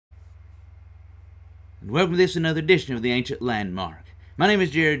And welcome to this another edition of the Ancient Landmark. My name is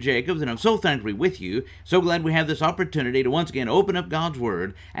Jared Jacobs, and I'm so thankful to be with you. So glad we have this opportunity to once again open up God's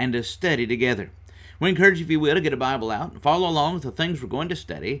Word and to study together. We encourage you, if you will, to get a Bible out and follow along with the things we're going to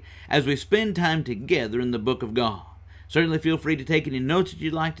study as we spend time together in the Book of God. Certainly feel free to take any notes that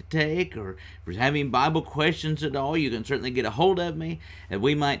you'd like to take, or if you're having Bible questions at all, you can certainly get a hold of me, and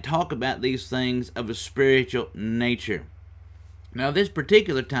we might talk about these things of a spiritual nature. Now, this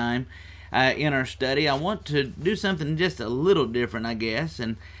particular time in our study, I want to do something just a little different, I guess,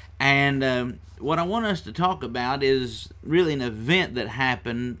 and what I want us to talk about is really an event that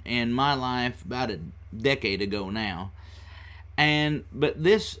happened in my life about a decade ago now. But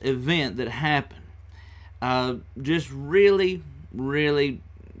this event that happened just really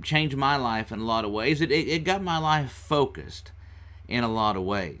changed my life in a lot of ways. It got my life focused in a lot of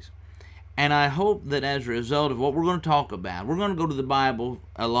ways. And I hope that as a result of what we're going to talk about, we're going to go to the Bible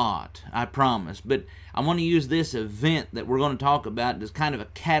a lot, I promise. But I want to use this event that we're going to talk about as kind of a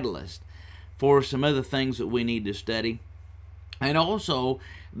catalyst for some other things that we need to study. And also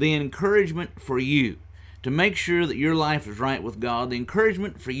the encouragement for you to make sure that your life is right with God. The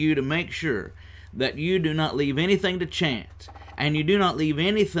encouragement for you to make sure that you do not leave anything to chance, and you do not leave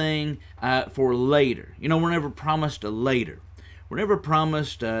anything for later. You know, we're never promised a later. We're never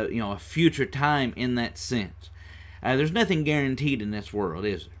promised a future time in that sense. There's nothing guaranteed in this world,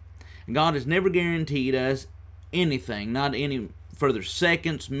 is there? God has never guaranteed us anything, not any further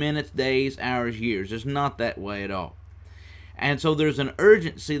seconds, minutes, days, hours, years. It's not that way at all. And so there's an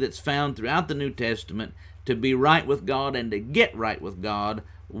urgency that's found throughout the New Testament to be right with God and to get right with God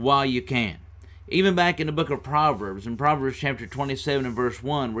while you can. Even back in the book of Proverbs, in Proverbs chapter 27 and verse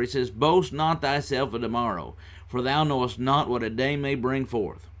 1, where he says, "Boast not thyself of tomorrow, for thou knowest not what a day may bring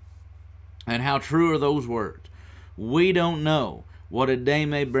forth." And how true are those words. We don't know what a day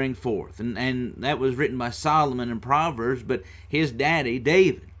may bring forth. And that was written by Solomon in Proverbs, but his daddy,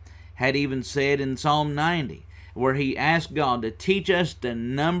 David, had even said in Psalm 90, where he asked God to teach us to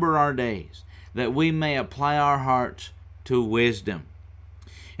number our days, that we may apply our hearts to wisdom.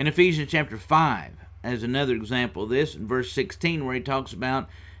 In Ephesians chapter 5, as another example of this, in verse 16, where he talks about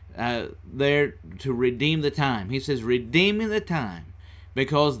there to redeem the time. He says, redeeming the time,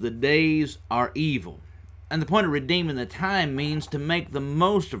 because the days are evil. And the point of redeeming the time means to make the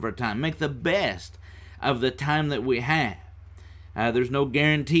most of our time, make the best of the time that we have. There's no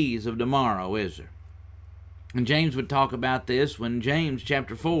guarantees of tomorrow, is there? And James would talk about this when James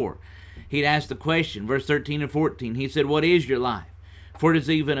chapter 4, he'd ask the question, verse 13 and 14, he said, "What is your life? For it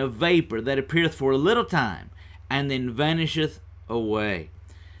is even a vapor that appeareth for a little time, and then vanisheth away."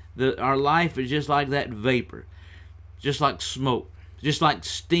 Our life is just like that vapor, just like smoke, just like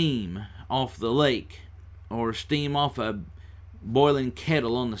steam off the lake, or steam off a boiling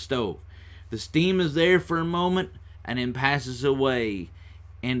kettle on the stove. The steam is there for a moment, and then passes away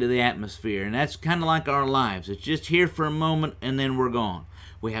into the atmosphere. And that's kind of like our lives. It's just here for a moment, and then we're gone.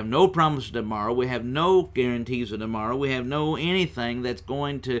 We have no promise of tomorrow. We have no guarantees of tomorrow. We have no anything that's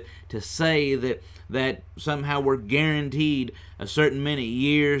going to say that somehow we're guaranteed a certain many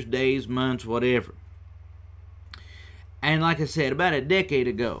years, days, months, whatever. And like I said, about a decade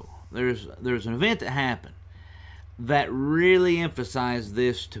ago, there's an event that happened that really emphasized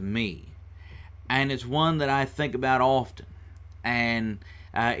this to me. And it's one that I think about often. And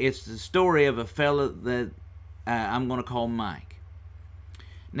it's the story of a fella that I'm going to call Mike.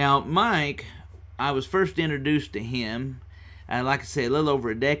 Now, Mike, I was first introduced to him, like I said, a little over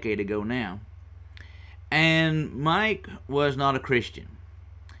a decade ago now. And Mike was not a Christian.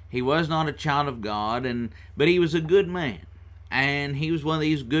 He was not a child of God, but he was a good man. And he was one of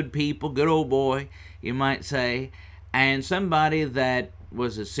these good people, good old boy, you might say, and somebody that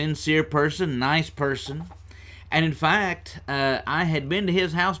was a sincere person, nice person. And in fact, I had been to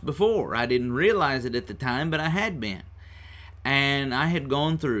his house before. I didn't realize it at the time, but I had been. And I had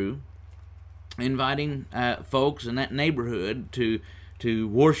gone through inviting folks in that neighborhood to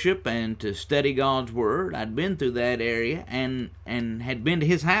worship and to study God's Word. I'd been through that area and had been to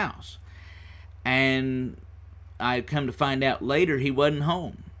his house. And I'd come to find out later he wasn't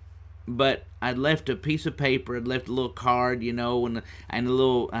home. But I'd left a piece of paper, I'd left a little card, and a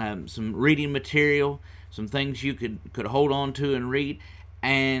little some reading material, some things you could hold on to and read.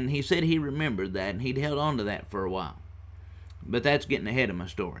 And he said he remembered that, and he'd held on to that for a while. But that's getting ahead of my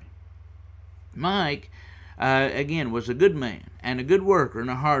story. Mike, again, was a good man and a good worker and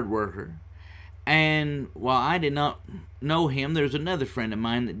a hard worker. And while I did not know him, there was another friend of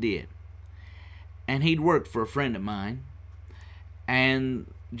mine that did. And he'd worked for a friend of mine.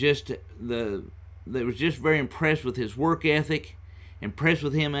 And they was just very impressed with his work ethic, impressed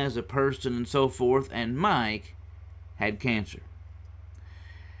with him as a person and so forth. And Mike had cancer.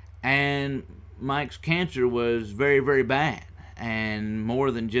 And Mike's cancer was very, very bad. And more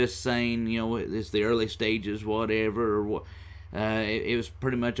than just saying, you know, it's the early stages, whatever, or what, it was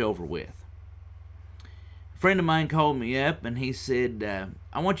pretty much over with. A friend of mine called me up and he said,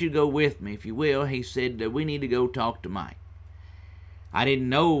 I want you to go with me, if you will. He said, we need to go talk to Mike. I didn't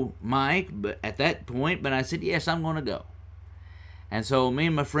know Mike at that point, but I said, yes, I'm going to go. And so me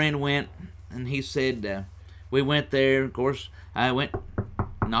and my friend went, and he said, we went there. Of course, I went,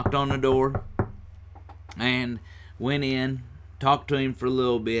 knocked on the door, and went in, talked to him for a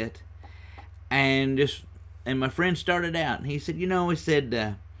little bit, and my friend started out, and he said, you know, he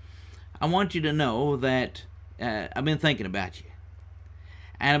said, I want you to know that I've been thinking about you,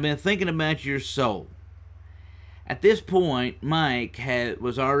 and I've been thinking about your soul. At this point, Mike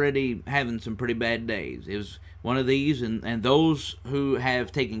was already having some pretty bad days. It was one of these, and those who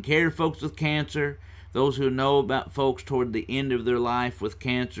have taken care of folks with cancer, those who know about folks toward the end of their life with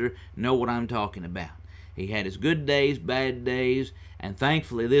cancer, know what I'm talking about. He had his good days, bad days, and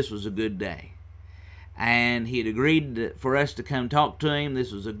thankfully this was a good day. And he had agreed for us to come talk to him.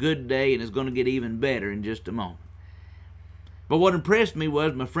 This was a good day, and it's going to get even better in just a moment. But what impressed me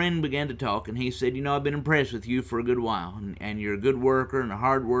was my friend began to talk, and he said, you know, I've been impressed with you for a good while, and you're a good worker and a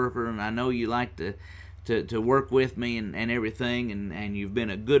hard worker, and I know you like to work with me and everything, and you've been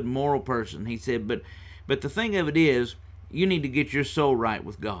a good moral person. He said, but the thing of it is, you need to get your soul right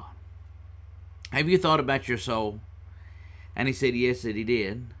with God. Have you thought about your soul? And he said, yes, that he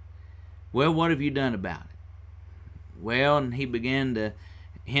did. Well, what have you done about it? Well, and he began to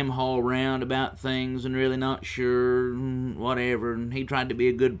hem-haw around about things and really not sure, whatever, and he tried to be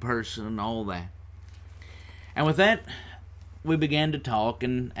a good person and all that. And with that, we began to talk,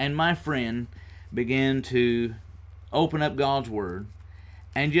 and my friend began to open up God's Word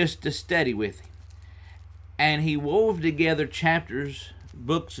and just to study with him. And he wove together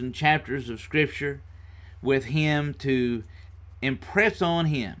books and chapters of Scripture with him to impress upon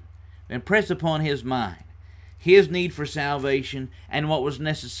his mind his need for salvation and what was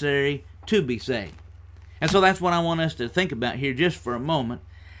necessary to be saved. And so that's what I want us to think about here just for a moment.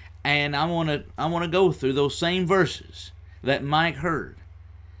 And I want to go through those same verses that Mike heard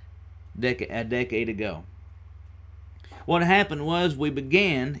a decade ago. What happened was we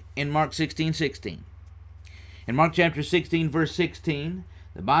began in Mark 16:16. In Mark chapter 16, verse 16,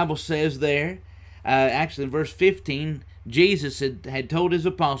 the Bible says there, actually in verse 15, Jesus had told his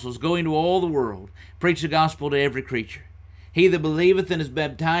apostles, go into all the world, preach the gospel to every creature. He that believeth and is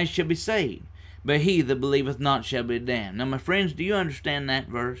baptized shall be saved, but he that believeth not shall be damned. Now, my friends, do you understand that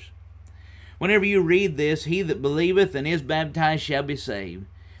verse? Whenever you read this, he that believeth and is baptized shall be saved,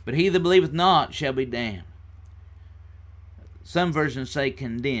 but he that believeth not shall be damned. Some versions say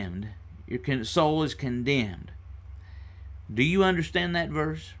condemned. Your soul is condemned. Do you understand that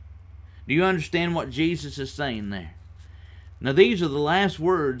verse? Do you understand what Jesus is saying there? Now, these are the last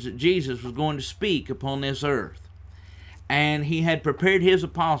words that Jesus was going to speak upon this earth. And he had prepared his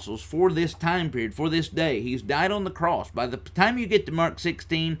apostles for this time period, for this day. He's died on the cross. By the time you get to Mark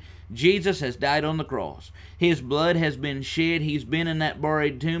 16, Jesus has died on the cross. His blood has been shed. He's been in that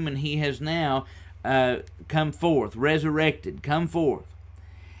buried tomb, and he has now come forth, resurrected, come forth.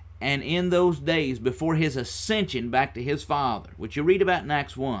 And in those days, before his ascension back to his Father, which you read about in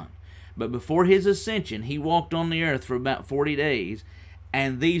Acts 1, but before his ascension, he walked on the earth for about 40 days,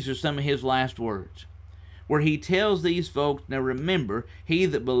 and these are some of his last words, where he tells these folks, now remember, he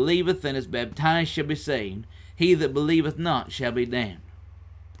that believeth and is baptized shall be saved, he that believeth not shall be damned.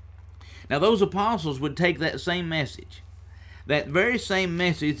 Now those apostles would take that same message, that very same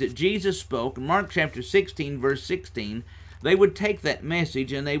message that Jesus spoke in Mark chapter 16, verse 16, they would take that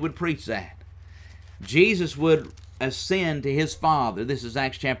message and they would preach that. Jesus would ascend to his Father. This is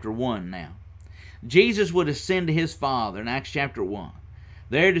Acts chapter 1 now. Jesus would ascend to his Father in Acts chapter 1,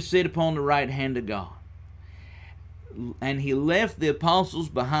 there to sit upon the right hand of God. And he left the apostles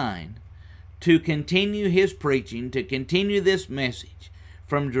behind to continue his preaching, to continue this message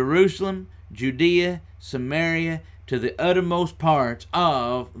from Jerusalem, Judea, Samaria, to the uttermost parts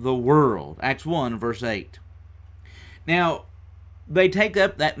of the world. Acts 1, verse 8. Now, they take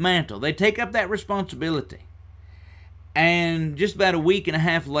up that mantle. They take up that responsibility. And just about a week and a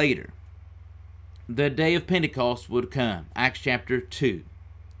half later, the day of Pentecost would come. Acts chapter 2.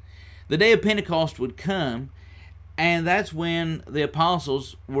 The day of Pentecost would come, and that's when the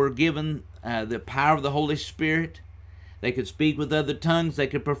apostles were given the power of the Holy Spirit. They could speak with other tongues. They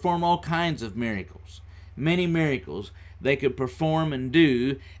could perform all kinds of miracles. many miracles they could perform and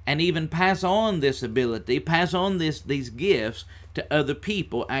do, and even pass on this ability, pass on these gifts to other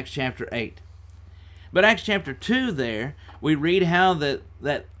people, Acts chapter 8. But Acts chapter 2 there, we read how the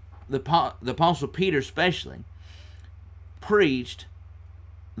Apostle Peter especially preached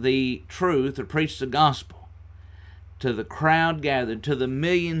the truth, or preached the gospel to the crowd gathered, to the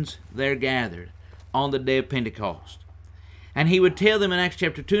millions there gathered on the day of Pentecost. And he would tell them in Acts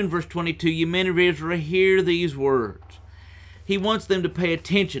chapter 2 and verse 22, "You men of Israel, hear these words." He wants them to pay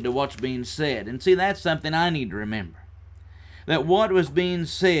attention to what's being said. And see, that's something I need to remember. That what was being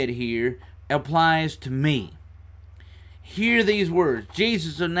said here applies to me. Hear these words.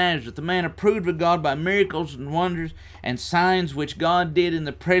 Jesus of Nazareth, the man approved of God by miracles and wonders and signs which God did in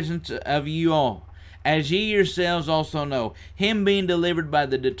the presence of you all, as ye yourselves also know, him being delivered by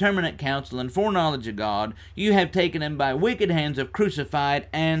the determinate counsel and foreknowledge of God, you have taken him by wicked hands, have crucified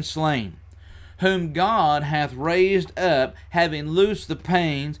and slain, whom God hath raised up, having loosed the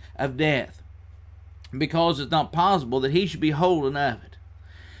pains of death, because it's not possible that he should be holden of it.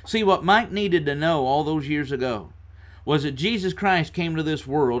 See, what Mike needed to know all those years ago was that Jesus Christ came to this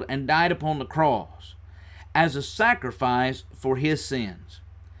world and died upon the cross as a sacrifice for his sins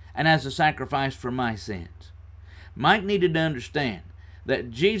and as a sacrifice for my sins. Mike needed to understand that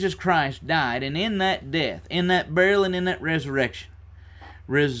Jesus Christ died, and in that death, in that burial, and in that resurrection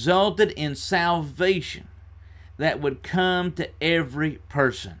resulted in salvation that would come to every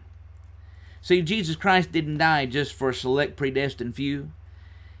person. See, Jesus Christ didn't die just for a select predestined few.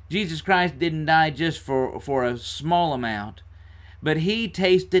 Jesus Christ didn't die just for a small amount, but he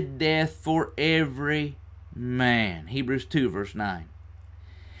tasted death for every man. Hebrews 2 verse 9.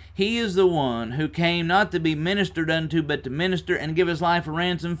 He is the one who came not to be ministered unto, but to minister and give his life a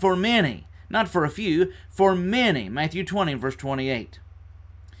ransom for many. Not for a few, for many. Matthew 20 verse 28.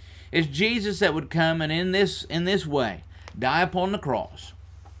 It's Jesus that would come and in this way die upon the cross,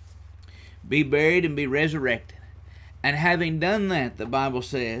 be buried and be resurrected. And having done that, the Bible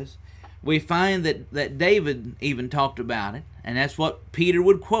says, we find that David even talked about it, and that's what Peter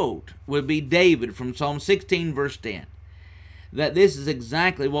would quote, would be David from Psalm 16 verse 10, that this is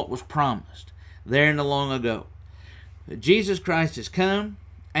exactly what was promised there in the long ago. That Jesus Christ has come,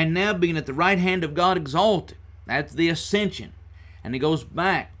 and now being at the right hand of God exalted. That's the ascension. And he goes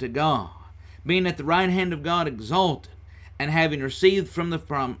back to God, being at the right hand of God exalted, and having received from the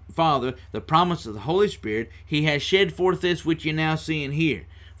Father the promise of the Holy Spirit, he has shed forth this which you now see and hear.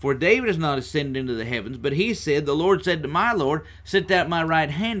 For David has not ascended into the heavens, but he said, the Lord said to my Lord, sit thou at my right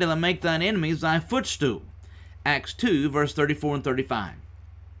hand till I make thine enemies thy footstool. Acts 2, verse 34 and 35.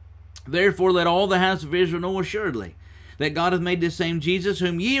 Therefore let all the house of Israel know assuredly that God hath made this same Jesus,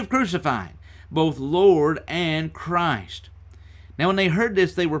 whom ye have crucified, both Lord and Christ. Now when they heard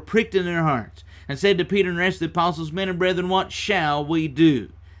this, they were pricked in their hearts, and said to Peter and the rest of the apostles, Men and brethren, what shall we do?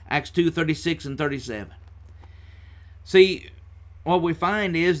 Acts 2, 36 and 37. See, what we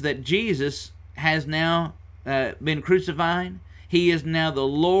find is that Jesus has now been crucified. He is now the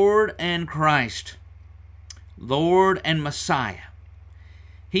Lord and Christ, Lord and Messiah.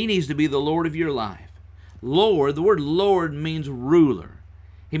 He needs to be the Lord of your life. Lord, the word Lord means ruler.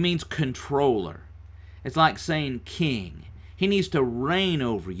 He means controller. It's like saying king. He needs to reign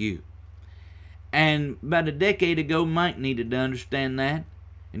over you. And about a decade ago, Mike needed to understand that.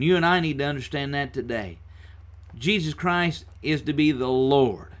 And you and I need to understand that today. Jesus Christ is to be the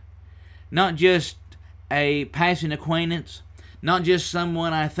Lord. Not just a passing acquaintance. Not just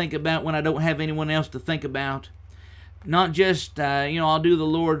someone I think about when I don't have anyone else to think about. Not just, I'll do the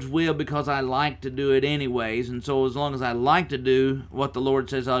Lord's will because I like to do it anyways. And so as long as I like to do what the Lord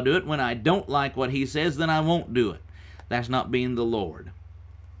says, I'll do it. When I don't like what he says, then I won't do it. That's not being the Lord.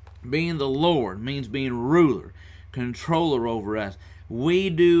 Being the Lord means being ruler, controller over us. We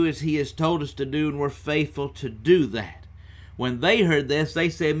do as he has told us to do, and we're faithful to do that. When they heard this, they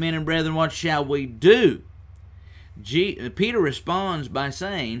said, Men and brethren, what shall we do? Peter responds by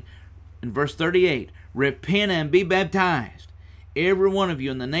saying, in verse 38, Repent and be baptized, every one of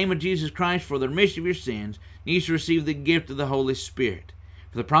you, in the name of Jesus Christ, for the remission of your sins, and ye shall receive the gift of the Holy Spirit.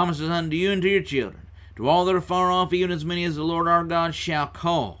 For the promise is unto you and to your children, to all that are far off, even as many as the Lord our God shall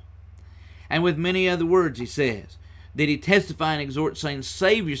call. And with many other words, he says, did he testify and exhort, saying,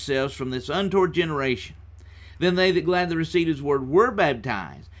 Save yourselves from this untoward generation. Then they that gladly received his word were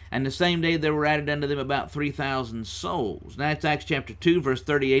baptized, and the same day there were added unto them about 3,000 souls. Now that's Acts chapter 2, verse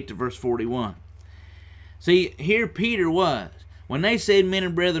 38 to verse 41. See, here Peter was. When they said, Men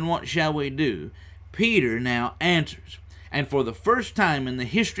and brethren, what shall we do? Peter now answers. And for the first time in the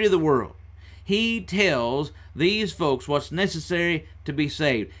history of the world, He tells these folks what's necessary to be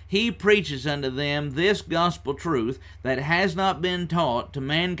saved. He preaches unto them this gospel truth that has not been taught to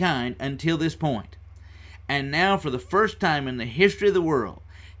mankind until this point. And now, for the first time in the history of the world,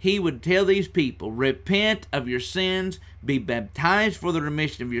 he would tell these people, repent of your sins, be baptized for the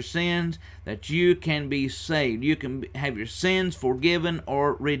remission of your sins, that you can be saved. You can have your sins forgiven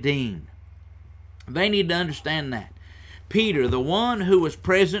or redeemed. They need to understand that. Peter, the one who was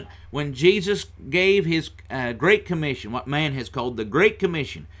present when Jesus gave his Great Commission, what man has called the Great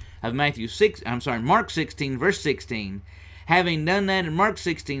Commission of Mark 16, verse 16, having done that in Mark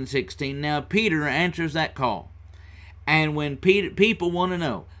 16:16, now Peter answers that call. And when people want to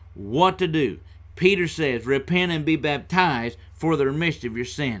know what to do, Peter says, repent and be baptized for the remission of your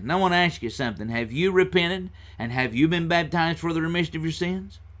sins. Now I want to ask you something. Have you repented and have you been baptized for the remission of your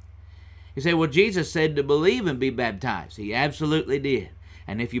sins? You say, well, Jesus said to believe and be baptized. He absolutely did.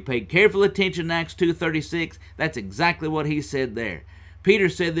 And if you paid careful attention to Acts 2:36, that's exactly what he said there. Peter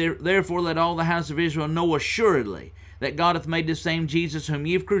said, therefore let all the house of Israel know assuredly that God hath made the same Jesus whom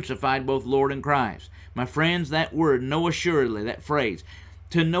ye have crucified, both Lord and Christ. My friends, that word, know assuredly, that phrase,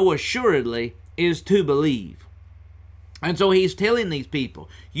 to know assuredly is to believe. And so he's telling these people,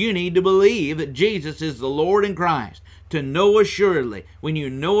 you need to believe that Jesus is the Lord and Christ. To know assuredly. When you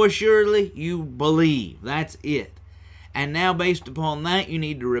know assuredly, you believe. That's it. And now based upon that, you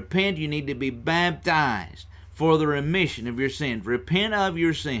need to repent. You need to be baptized for the remission of your sins. Repent of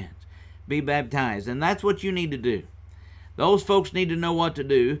your sins. Be baptized. And that's what you need to do. Those folks need to know what to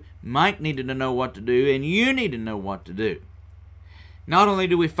do. Mike needed to know what to do. And you need to know what to do. Not only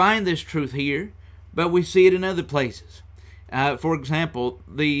do we find this truth here, but we see it in other places. For example,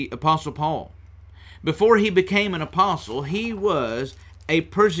 the Apostle Paul. Before he became an apostle, he was a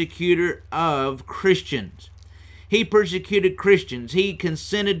persecutor of Christians. He persecuted Christians. He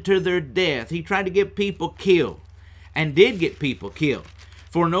consented to their death. He tried to get people killed, and did get people killed,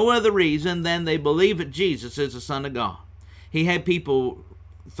 for no other reason than they believe that Jesus is the Son of God. He had people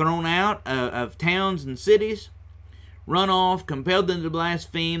thrown out of towns and cities, run off, compelled them to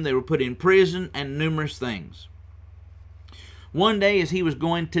blaspheme. They were put in prison, and numerous things. One day, as he was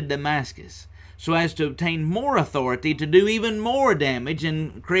going to Damascus, so as to obtain more authority to do even more damage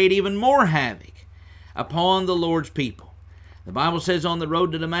and create even more havoc upon the Lord's people. The Bible says on the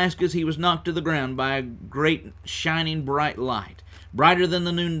road to Damascus, he was knocked to the ground by a great shining bright light, brighter than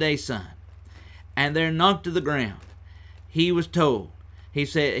the noonday sun. And there knocked to the ground, he was told,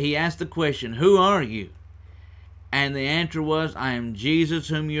 he asked the question, who are you? And the answer was, I am Jesus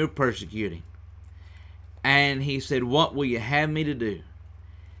whom you're persecuting. And he said, what will you have me to do?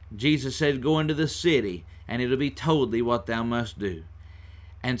 Jesus said, go into the city, and it'll be told thee what thou must do.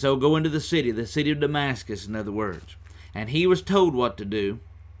 And so go into the city of Damascus, in other words. And he was told what to do.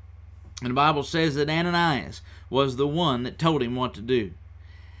 And the Bible says that Ananias was the one that told him what to do.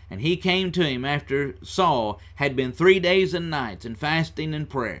 And he came to him after Saul had been 3 days and nights in fasting and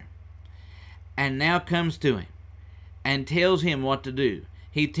prayer. And now comes to him and tells him what to do.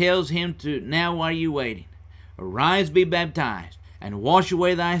 He tells him to, now why are you waiting? Arise, be baptized, and wash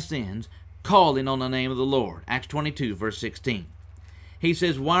away thy sins, calling on the name of the Lord. Acts 22, verse 16. He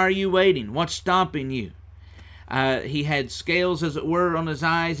says, why are you waiting? What's stopping you? He had scales, as it were, on his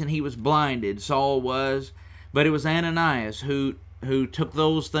eyes, and he was blinded, Saul was. But it was Ananias who took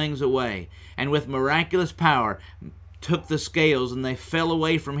those things away, and with miraculous power took the scales, and they fell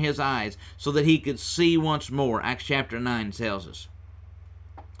away from his eyes, so that he could see once more. Acts chapter 9 tells us.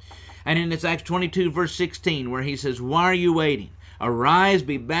 And in this Acts 22, verse 16, where he says, why are you waiting? Arise,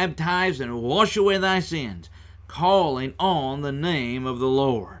 be baptized, and wash away thy sins, calling on the name of the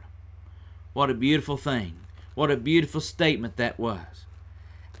Lord. What a beautiful thing. What a beautiful statement that was.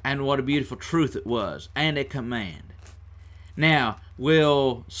 And what a beautiful truth it was, and a command. Now,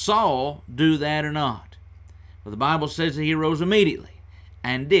 will Saul do that or not? Well, the Bible says that he rose immediately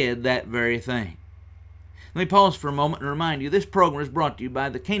and did that very thing. Let me pause for a moment and remind you, this program is brought to you by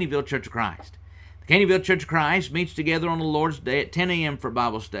the Caneyville Church of Christ. The Caneyville Church of Christ meets together on the Lord's Day at 10 a.m. for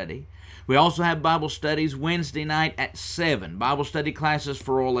Bible study. We also have Bible studies Wednesday night at 7, Bible study classes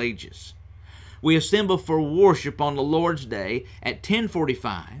for all ages. We assemble for worship on the Lord's Day at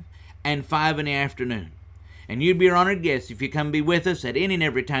 10:45 and 5 in the afternoon. And you'd be our honored guest if you come be with us at any and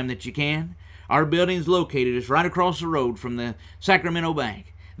every time that you can. Our building is located just right across the road from the Sacramento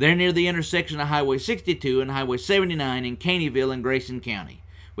Bank. They're near the intersection of Highway 62 and Highway 79 in Caneyville and Grayson County.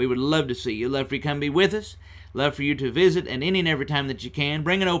 We would love to see you. Love for you to come be with us. Love for you to visit, and any and every time that you can,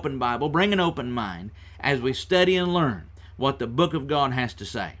 bring an open Bible, bring an open mind as we study and learn what the Book of God has to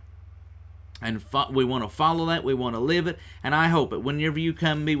say. And we want to follow that. We want to live it. And I hope that whenever you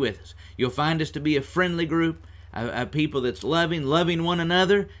come and be with us, you'll find us to be a friendly group, a people that's loving one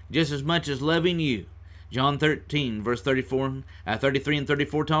another just as much as loving you. John 13, verse 33 and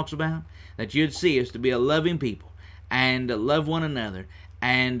 34 talks about that you'd see us to be a loving people and love one another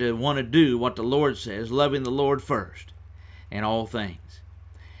and want to do what the Lord says, loving the Lord first in all things.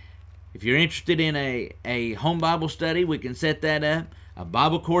 If you're interested in a home Bible study, we can set that up. A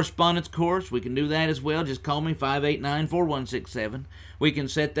Bible correspondence course, we can do that as well. Just call me, 589-4167. We can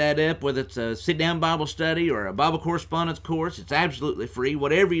set that up, whether it's a sit-down Bible study or a Bible correspondence course. It's absolutely free.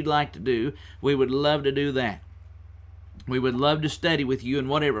 Whatever you'd like to do, we would love to do that. We would love to study with you in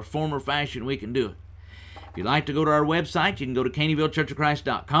whatever form or fashion we can do it. If you'd like to go to our website, you can go to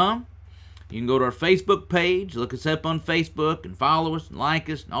CaneyvilleChurchOfChrist.com. You can go to our Facebook page, look us up on Facebook, and follow us and like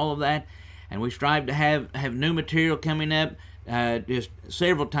us and all of that. And we strive to have new material coming up just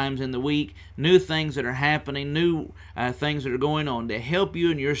several times in the week, new things that are happening, new things that are going on to help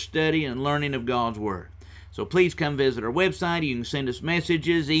you in your study and learning of God's Word. So please come visit our website. You can send us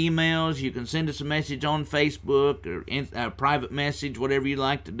messages, emails. You can send us a message on Facebook or a private message, whatever you'd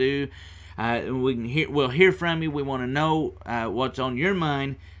like to do. We'll hear from you. We want to know what's on your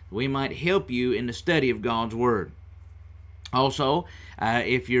mind. We might help you in the study of God's Word. Also,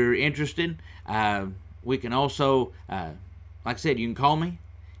 if you're interested, we can also, like I said, you can call me.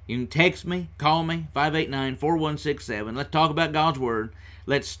 You can text me, call me, 589-4167. Let's talk about God's Word.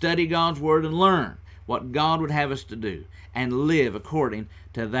 Let's study God's Word and learn what God would have us to do and live according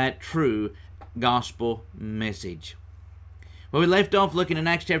to that true gospel message. Well, we left off looking in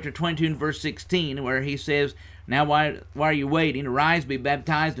Acts chapter 22 and verse 16, where he says, "Now why are you waiting? Arise, be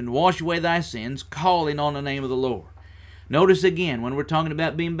baptized, and wash away thy sins, calling on the name of the Lord." Notice again, when we're talking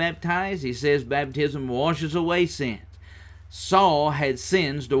about being baptized, he says baptism washes away sins. Saul had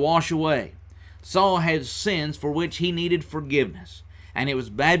sins to wash away. Saul had sins for which he needed forgiveness, and it was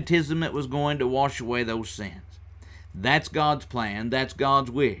baptism that was going to wash away those sins. That's God's plan. That's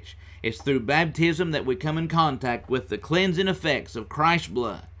God's wish. It's through baptism that we come in contact with the cleansing effects of Christ's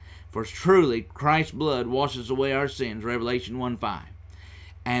blood. For truly, Christ's blood washes away our sins, Revelation 1:5.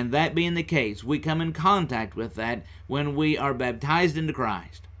 And that being the case, we come in contact with that when we are baptized into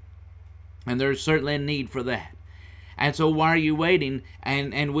Christ. And there's certainly a need for that. And so why are you waiting?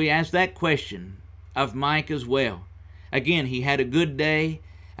 And we ask that question of Mike as well. Again, he had a good day.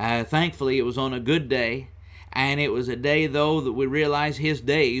 Thankfully, it was on a good day. And it was a day, though, that we realized his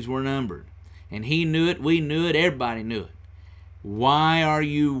days were numbered. And he knew it, we knew it, everybody knew it. Why are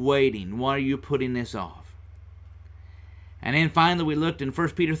you waiting? Why are you putting this off? And then finally we looked in 1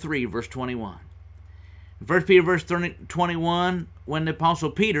 Peter 3, verse 21. In 1 Peter verse 21, when the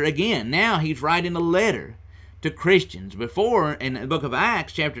Apostle Peter, again, now he's writing a letter to Christians. Before, in the book of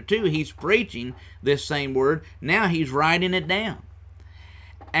Acts, chapter 2, he's preaching this same word. Now he's writing it down.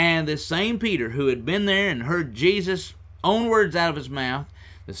 And the same Peter who had been there and heard Jesus' own words out of his mouth,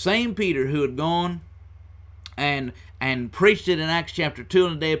 the same Peter who had gone and preached it in Acts chapter 2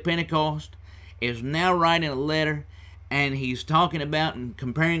 on the day of Pentecost, is now writing a letter, and he's talking about and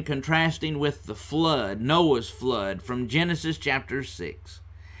comparing, contrasting with the flood, Noah's flood, from Genesis chapter 6.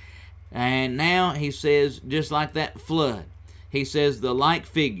 And now he says, just like that flood, he says the like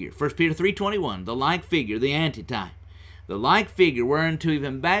figure, 1 Peter 3:21, the like figure, the antitype, the like figure whereunto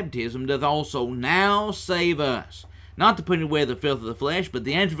even baptism doth also now save us, not to put away the filth of the flesh, but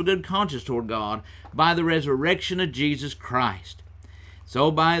the answer of a good conscience toward God by the resurrection of Jesus Christ.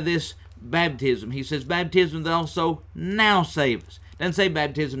 So by this baptism, he says baptism doth also now save us. Doesn't say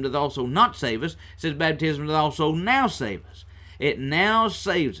baptism doth also not save us. It says baptism doth also now save us. It now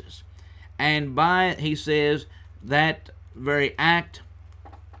saves us. And by, he says, that very act,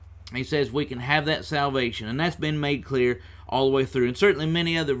 he says we can have that salvation. And that's been made clear all the way through. And certainly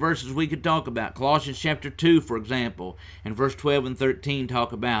many other verses we could talk about. Colossians chapter 2, for example, and verse 12 and 13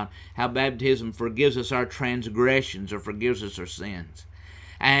 talk about how baptism forgives us our transgressions or forgives us our sins.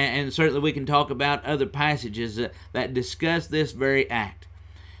 And certainly we can talk about other passages that discuss this very act.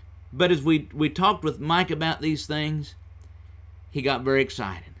 But as we talked with Mike about these things, he got very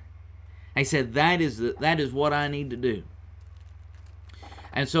excited. He said, that is what I need to do.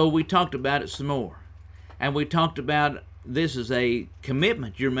 And so we talked about it some more. And we talked about this is a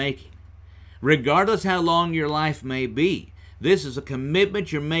commitment you're making. Regardless how long your life may be, this is a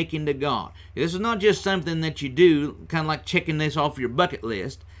commitment you're making to God. This is not just something that you do, kind of like checking this off your bucket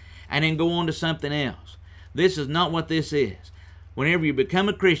list, and then go on to something else. This is not what this is. Whenever you become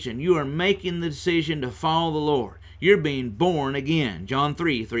a Christian, you are making the decision to follow the Lord. You're being born again, John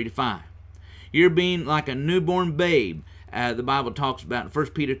 3, 3-5. You're being like a newborn babe, the Bible talks about in 1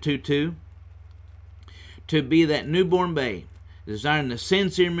 Peter 2:2. to be that newborn babe, desiring the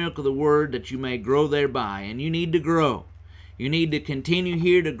sincere milk of the Word that you may grow thereby. And you need to grow. You need to continue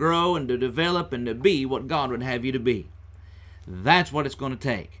here to grow and to develop and to be what God would have you to be. That's what it's going to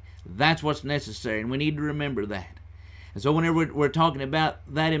take. That's what's necessary, and we need to remember that. And so whenever we're talking about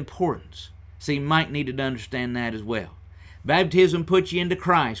that importance, see, Mike needed to understand that as well. Baptism puts you into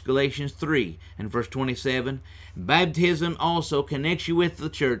Christ, Galatians 3 and verse 27. Baptism also connects you with the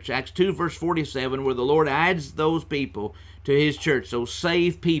church, Acts 2 verse 47, where the Lord adds those people to His church, so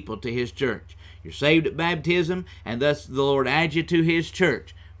saved people to His church. You're saved at baptism, and thus the Lord adds you to His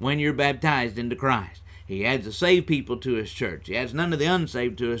church when you're baptized into Christ. He adds the saved people to His church. He adds none of the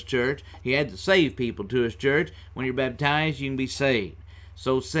unsaved to His church. He adds the saved people to His church. When you're baptized, you can be saved.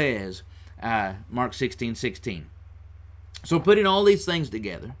 So says Mark 16:16. So putting all these things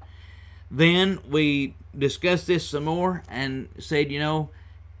together, then we discussed this some more and said, you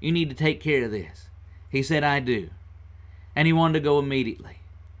need to take care of this. He said, I do. And he wanted to go immediately.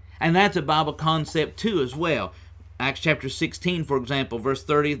 And that's a Bible concept too as well. Acts chapter 16, for example, verse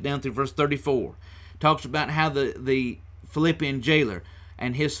 30 down through verse 34, talks about how the Philippian jailer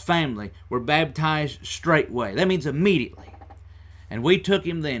and his family were baptized straightway. That means immediately. And we took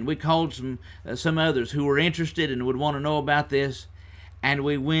him then. We called some others who were interested and would want to know about this, and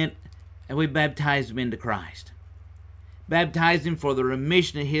we went and we baptized him into Christ. Baptized him for the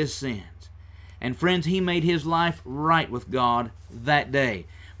remission of his sins. And friends, he made his life right with God that day.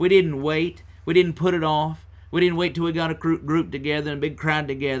 We didn't wait. We didn't put it off. We didn't wait till we got a group together and a big crowd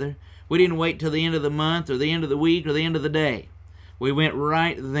together. We didn't wait till the end of the month or the end of the week or the end of the day. We went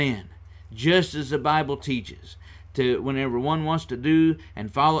right then, just as the Bible teaches, to whenever one wants to do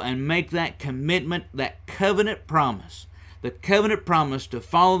and follow and make that commitment, that covenant promise, the covenant promise to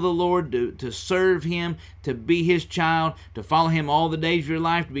follow the Lord, to serve Him, to be His child, to follow Him all the days of your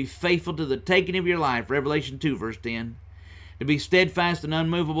life, to be faithful to the taking of your life, Revelation 2 verse 10, to be steadfast and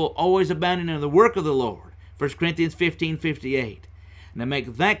unmovable, always abounding in the work of the Lord, 1 Corinthians 15:58. And to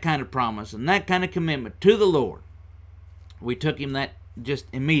make that kind of promise and that kind of commitment to the Lord, we took him that just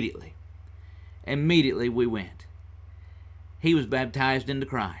immediately. Immediately we went. He was baptized into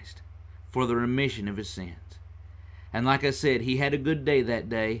Christ for the remission of his sins. And like I said, he had a good day that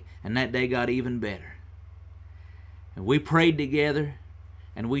day, and that day got even better. And we prayed together,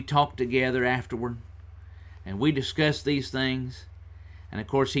 and we talked together afterward, and we discussed these things. And of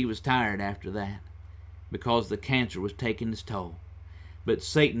course he was tired after that, because the cancer was taking its toll. But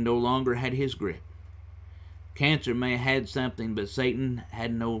Satan no longer had his grip. Cancer may have had something, but Satan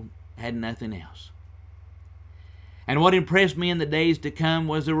had nothing else. And what impressed me in the days to come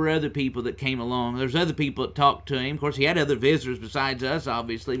was there were other people that came along. There's other people that talked to him. Of course, he had other visitors besides us,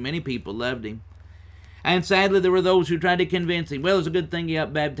 obviously. Many people loved him. And sadly, there were those who tried to convince him, well, it's a good thing you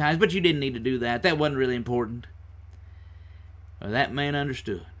got baptized, but you didn't need to do that. That wasn't really important. Well, that man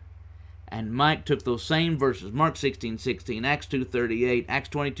understood. And Mike took those same verses, Mark 16:16, Acts 2:38, Acts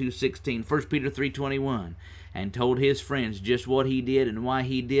 22:16, 1 Peter 3:21, and told his friends just what he did and why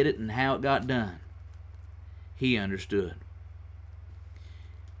he did it and how it got done. He understood.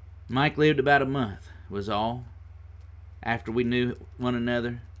 Mike lived about a month, was all, after we knew one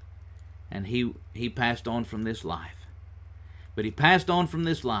another, and he passed on from this life. But he passed on from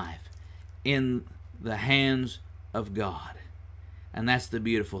this life in the hands of God. And that's the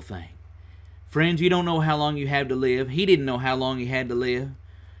beautiful thing. Friends, you don't know how long you have to live. He didn't know how long he had to live.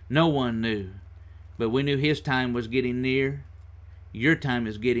 No one knew. But we knew his time was getting near. Your time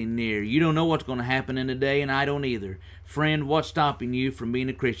is getting near. You don't know what's going to happen in a day, and I don't either. Friend, what's stopping you from being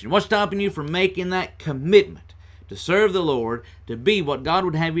a Christian? What's stopping you from making that commitment to serve the Lord, to be what God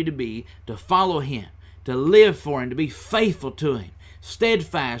would have you to be, to follow Him, to live for Him, to be faithful to Him,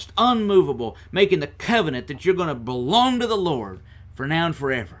 steadfast, unmovable, making the covenant that you're going to belong to the Lord for now and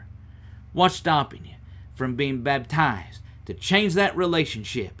forever? What's stopping you from being baptized to change that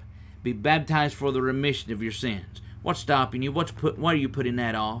relationship? Be baptized for the remission of your sins. What's stopping you? Why are you putting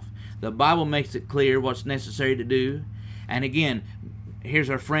that off? The Bible makes it clear what's necessary to do. And again, here's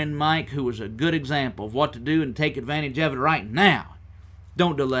our friend Mike, who was a good example of what to do and take advantage of it right now.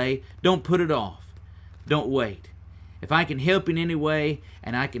 Don't delay. Don't put it off. Don't wait. If I can help in any way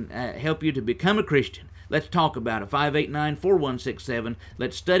and I can help you to become a Christian, let's talk about it. 589-4167.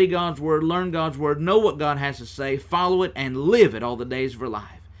 Let's study God's Word, learn God's Word, know what God has to say, follow it, and live it all the days of our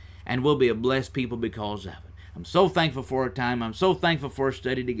life. And we'll be a blessed people because of it. I'm so thankful for our time. I'm so thankful for our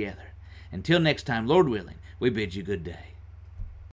study together. Until next time, Lord willing, we bid you good day.